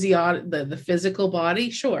the physical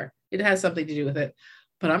body. Sure. It has something to do with it,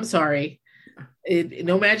 but I'm sorry.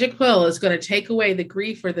 No magic pill is going to take away the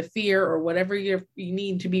grief or the fear or whatever you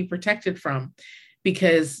need to be protected from,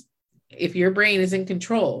 because if your brain is in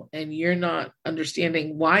control and you're not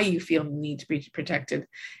understanding why you feel the need to be protected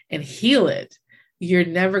and heal it, you're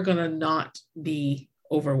never going to not be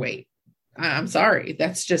overweight. I'm sorry.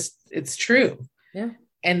 It's true. Yeah.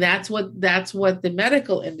 And that's what the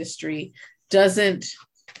medical industry doesn't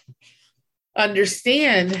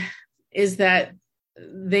understand, is that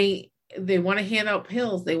they want to hand out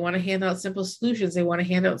pills. They want to hand out simple solutions. They want to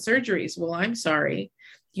hand out surgeries. Well, I'm sorry.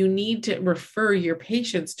 You need to refer your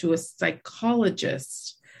patients to a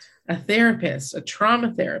psychologist, a therapist, a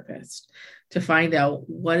trauma therapist, to find out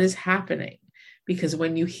what is happening. Because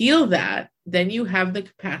when you heal that, then you have the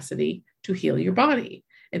capacity to heal your body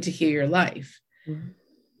and to heal your life. Mm-hmm.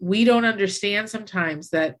 We don't understand sometimes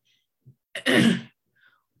that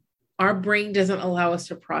our brain doesn't allow us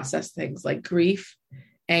to process things like grief,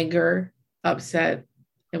 anger, upset,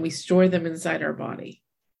 and we store them inside our body.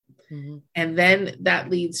 Mm-hmm. And then that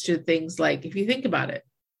leads to things like, if you think about it,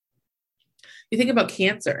 you think about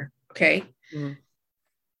cancer, okay? Mm-hmm.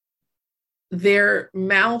 They're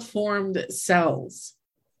malformed cells.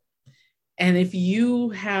 And if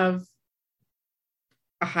you have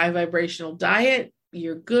a high vibrational diet,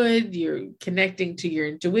 you're good, you're connecting to your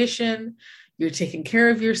intuition, you're taking care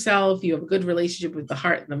of yourself, you have a good relationship with the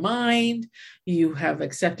heart and the mind, you have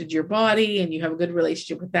accepted your body, and you have a good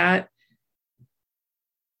relationship with that,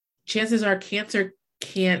 chances are cancer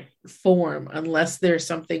can't form unless there's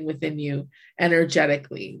something within you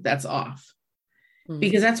energetically that's off.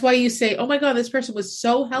 Because that's why you say, oh my God, this person was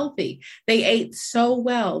so healthy. They ate so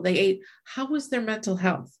well. How was their mental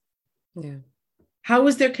health? Yeah. How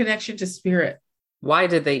was their connection to spirit? Why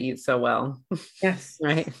did they eat so well? Yes.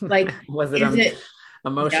 Right. Like, Was it an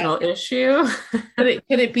emotional issue? Could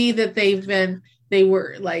it be that they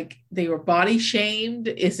were body shamed?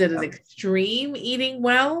 Is it an extreme eating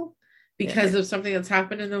well because of something that's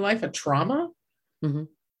happened in their life, a trauma? Mm-hmm.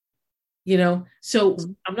 So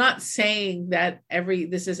I'm not saying that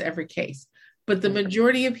this is every case, but the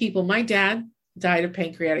majority of people, my dad died of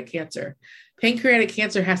pancreatic cancer. Pancreatic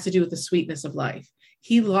cancer has to do with the sweetness of life.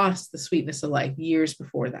 He lost the sweetness of life years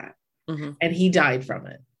before that, and he died from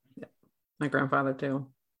it. My grandfather too.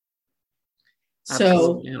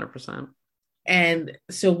 So 100%. And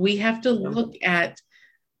so we have to look at,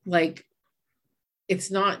 like,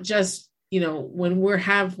 it's not just, when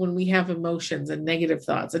we have emotions and negative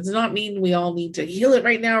thoughts, it does not mean we all need to heal it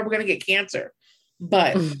right now, or we're going to get cancer.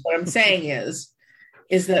 But what I'm saying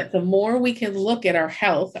is that the more we can look at our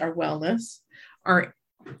health, our wellness,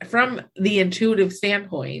 from the intuitive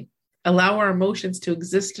standpoint, allow our emotions to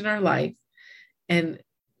exist in our life and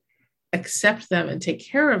accept them and take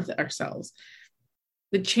care of ourselves,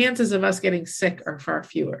 the chances of us getting sick are far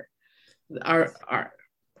fewer. Our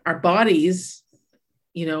bodies,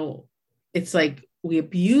 it's like we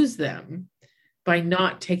abuse them by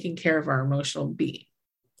not taking care of our emotional being.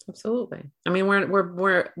 Absolutely. I mean,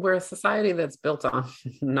 we're a society that's built on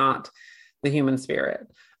not the human spirit,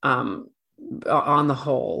 on the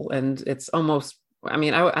whole, and it's almost, I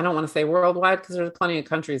mean, I don't want to say worldwide, because there's plenty of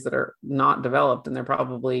countries that are not developed and they're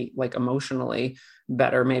probably like emotionally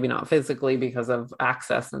better, maybe not physically because of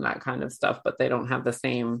access and that kind of stuff, but they don't have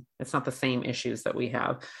it's not the same issues that we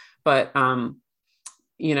have. But,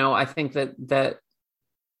 I think that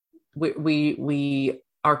we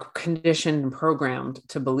are conditioned and programmed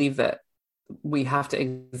to believe that we have to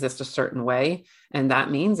exist a certain way. And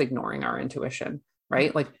that means ignoring our intuition.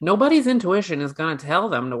 Right? Like, nobody's intuition is going to tell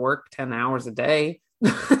them to work 10 hours a day.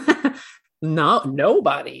 No,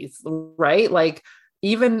 nobody's, right? Like,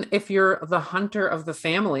 even if you're the hunter of the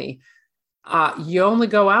family, you only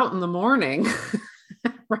go out in the morning,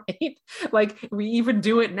 right? Like, we even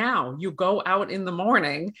do it now. You go out in the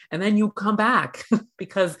morning and then you come back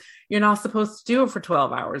because you're not supposed to do it for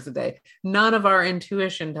 12 hours a day. None of our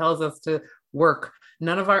intuition tells us to work.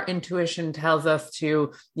 None of our intuition tells us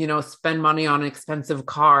to, spend money on expensive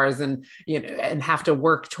cars and have to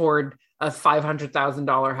work toward a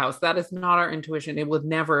 $500,000 house. That is not our intuition. It would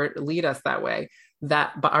never lead us that way.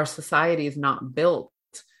 But our society is not built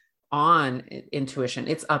on intuition.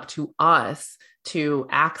 It's up to us to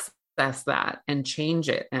access that and change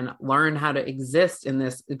it and learn how to exist in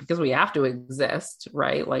this, because we have to exist,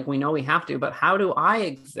 right? Like, we know we have to, but how do I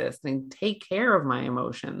exist and take care of my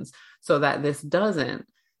emotions so that this doesn't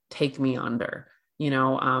take me under? We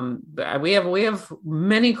have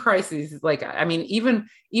many crises. Like, I mean,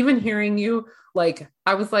 even hearing you, like,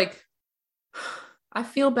 I was like, I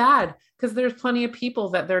feel bad, because there's plenty of people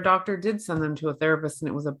that their doctor did send them to a therapist and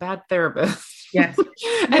it was a bad therapist. Yes.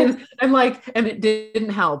 and it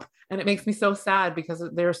didn't help. And it makes me so sad, because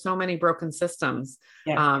there are so many broken systems.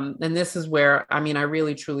 Yeah. And this is where, I mean, I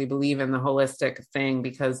really truly believe in the holistic thing,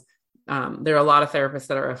 because there are a lot of therapists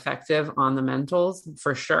that are effective on the mentals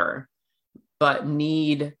for sure, but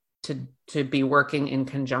need to be working in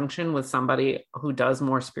conjunction with somebody who does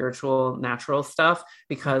more spiritual, natural stuff,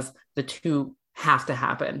 because the two have to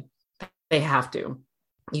happen. They have to.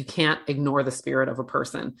 You can't ignore the spirit of a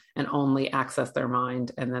person and only access their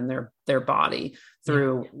mind and then their body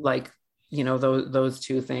through those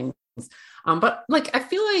two things. But like, I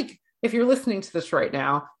feel like if you're listening to this right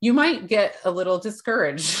now, you might get a little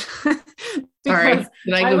discouraged. Sorry,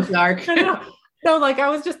 did I go dark? No, like, I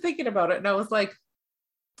was just thinking about it and I was like,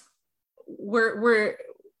 we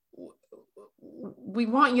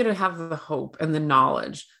want you to have the hope and the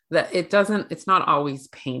knowledge that it's not always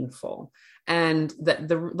painful. And that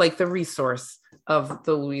the resource of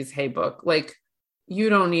the Louise Hay book, like, you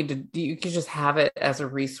don't need to, you can just have it as a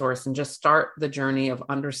resource and just start the journey of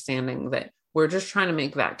understanding that we're just trying to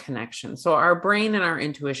make that connection. So our brain and our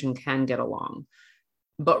intuition can get along.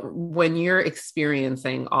 But when you're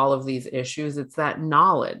experiencing all of these issues, it's that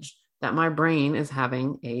knowledge that my brain is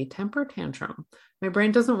having a temper tantrum. My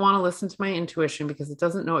brain doesn't want to listen to my intuition because it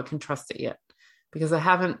doesn't know it can trust it yet, because I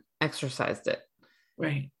haven't exercised it.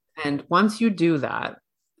 Right. And once you do that,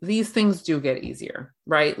 these things do get easier,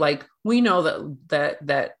 right? Like, we know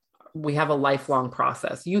that we have a lifelong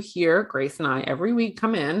process. You hear Grace and I every week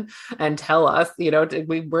come in and tell us,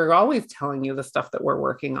 we're always telling you the stuff that we're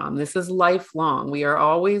working on. This is lifelong. We are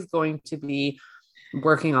always going to be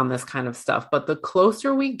working on this kind of stuff. But the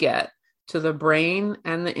closer we get to the brain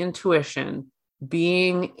and the intuition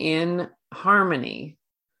being in harmony,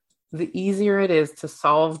 the easier it is to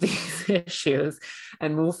solve these issues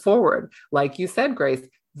and move forward. Like you said, Grace,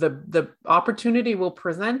 the opportunity will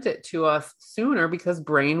present it to us sooner because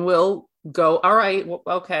brain will go, all right,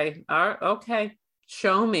 okay, all right, okay,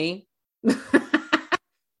 show me.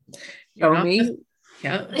 Show me.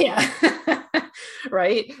 Yeah.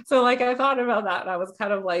 Right. So like I thought about that and I was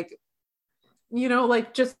kind of like,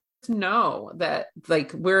 like just know that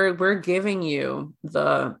like we're giving you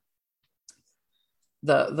the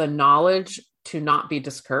knowledge to not be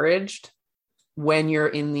discouraged when you're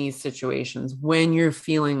in these situations, when you're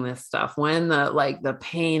feeling this stuff, when the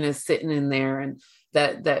pain is sitting in there, and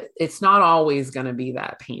that it's not always going to be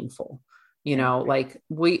that painful. Like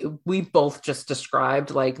we both just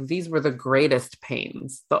described, like these were the greatest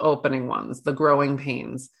pains, the opening ones, the growing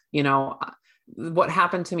pains. What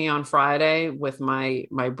happened to me on Friday with my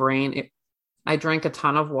brain, I drank a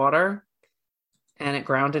ton of water and it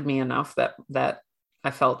grounded me enough that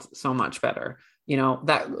I felt so much better.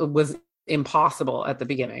 That was impossible at the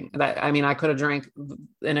beginning. I could have drank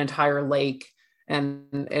an entire lake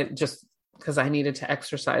and it just because I needed to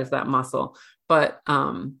exercise that muscle. But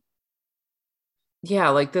yeah,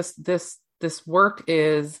 like this work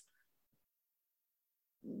is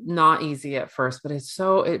not easy at first, but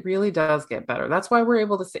it really does get better. That's why we're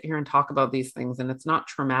able to sit here and talk about these things. And it's not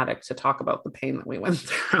traumatic to talk about the pain that we went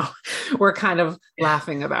through. We're kind of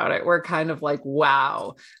laughing about it. We're kind of like,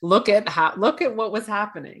 wow, look at what was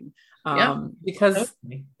happening. Because,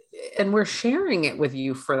 and we're sharing it with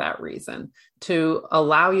you for that reason, to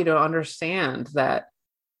allow you to understand that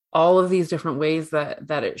all of these different ways that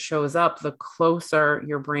it shows up, the closer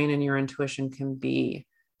your brain and your intuition can be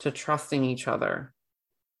to trusting each other,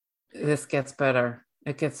 this gets better.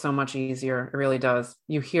 It gets so much easier. It really does.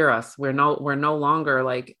 You hear us. We're no longer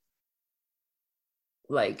like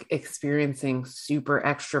experiencing super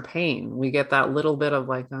extra pain. We get that little bit of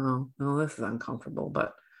like, oh, this is uncomfortable,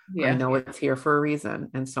 but I know it's here for a reason.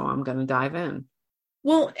 And so I'm going to dive in.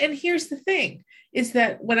 Well, and here's the thing is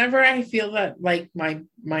that whenever I feel that like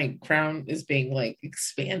my crown is being like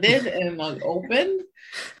expanded and like open,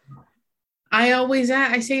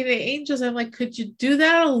 I say to the angels, I'm like, could you do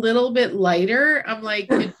that a little bit lighter? I'm like,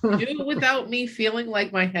 could you do it without me feeling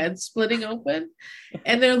like my head's splitting open?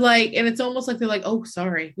 And they're like, and it's almost like they're like, oh,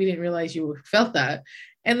 sorry, we didn't realize you felt that.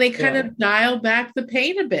 And they kind of dial back the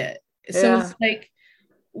pain a bit. So it's like,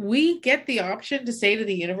 we get the option to say to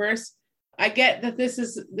the universe, I get that this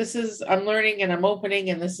is I'm learning and I'm opening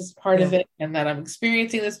and this is part of it, and that I'm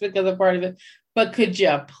experiencing this because of part of it. But could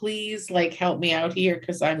you please like help me out here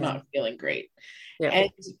because I'm not feeling great. And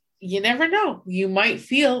you never know. You might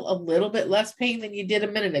feel a little bit less pain than you did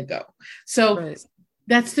a minute ago. So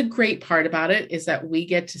that's the great part about it, is that we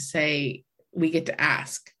get to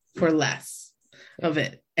ask for less of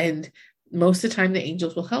it. And most of the time the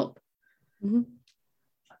angels will help. Mm-hmm.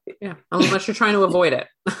 Yeah. Unless you're trying to avoid it.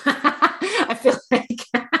 I feel like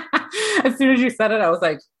as soon as you said it, I was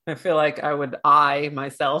like, I feel like I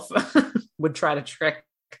myself would try to trick.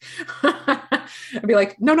 I'd be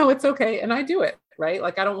like, no, it's okay. And I do it, right?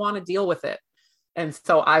 Like, I don't want to deal with it. And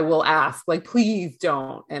so I will ask, like, please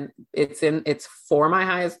don't. And it's for my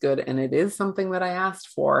highest good. And it is something that I asked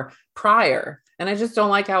for prior. And I just don't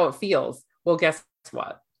like how it feels. Well, guess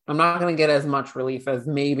what? I'm not going to get as much relief as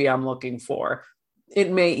maybe I'm looking for. It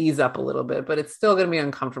may ease up a little bit, but it's still going to be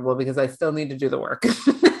uncomfortable because I still need to do the work.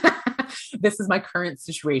 This is my current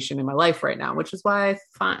situation in my life right now, which is why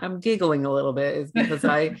I'm giggling a little bit, is because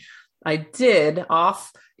I did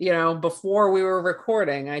before we were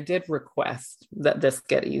recording, I did request that this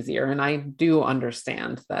get easier. And I do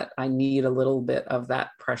understand that I need a little bit of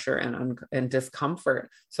that pressure and discomfort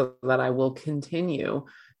so that I will continue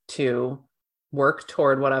to work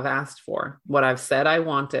toward what I've asked for, what I've said I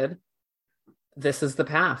wanted. This is the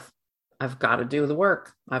path. I've got to do the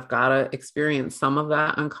work. I've got to experience some of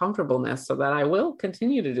that uncomfortableness so that I will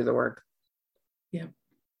continue to do the work. Yeah.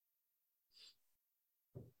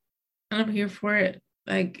 And I'm here for it.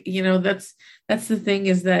 Like, that's the thing,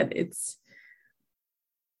 is that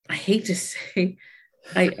I hate to say,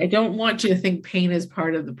 I don't want you to think pain is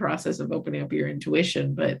part of the process of opening up your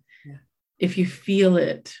intuition, but if you feel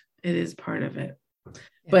it, it is part of it.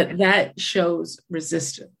 But that shows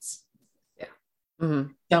resistance.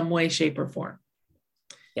 Mm-hmm. Some way, shape, or form.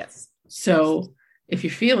 Yes. So if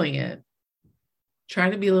you're feeling it,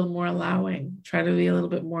 try to be a little more allowing, try to be a little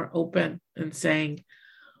bit more open and saying,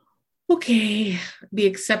 okay, be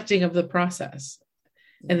accepting of the process.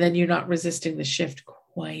 And then you're not resisting the shift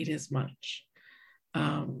quite as much.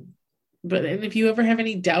 But and if you ever have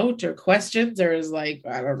any doubt or questions, or is like,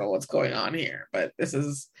 I don't know what's going on here, but this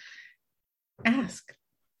is, ask.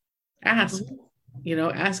 Ask.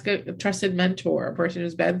 Ask a trusted mentor, a person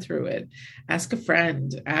who's been through it. Ask a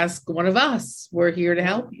friend. Ask one of us. We're here to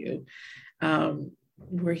help you.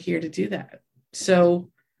 We're here to do that.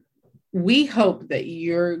 So we hope that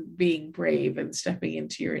you're being brave and stepping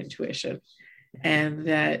into your intuition, and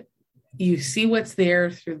that you see what's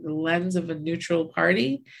there through the lens of a neutral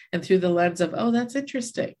party and through the lens of, oh, that's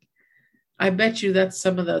interesting. I bet you that's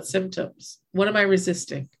some of the symptoms. What am I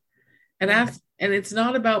resisting? And ask. And it's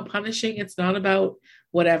not about punishing. It's not about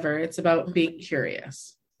whatever. It's about being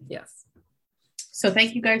curious. Yes. So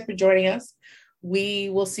thank you guys for joining us. We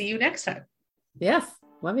will see you next time. Yes.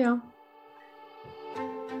 Love y'all.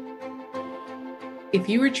 If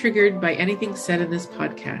you were triggered by anything said in this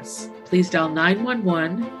podcast, please dial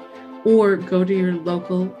 911 or go to your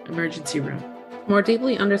local emergency room. To more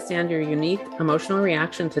deeply understand your unique emotional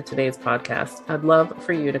reaction to today's podcast, I'd love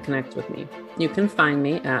for you to connect with me. You can find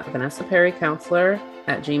me at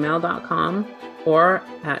vanessaperrycounselor@gmail.com or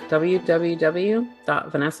at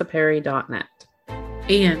www.vanessaperry.net.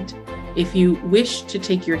 And if you wish to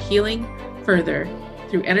take your healing further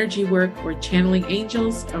through energy work or channeling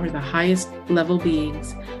angels or the highest level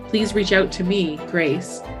beings, please reach out to me,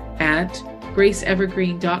 Grace, at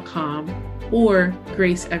graceevergreen.com or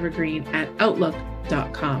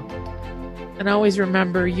graceevergreen@outlook.com. And always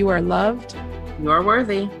remember, you are loved, You're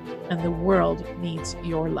worthy, and the world needs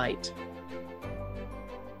your light.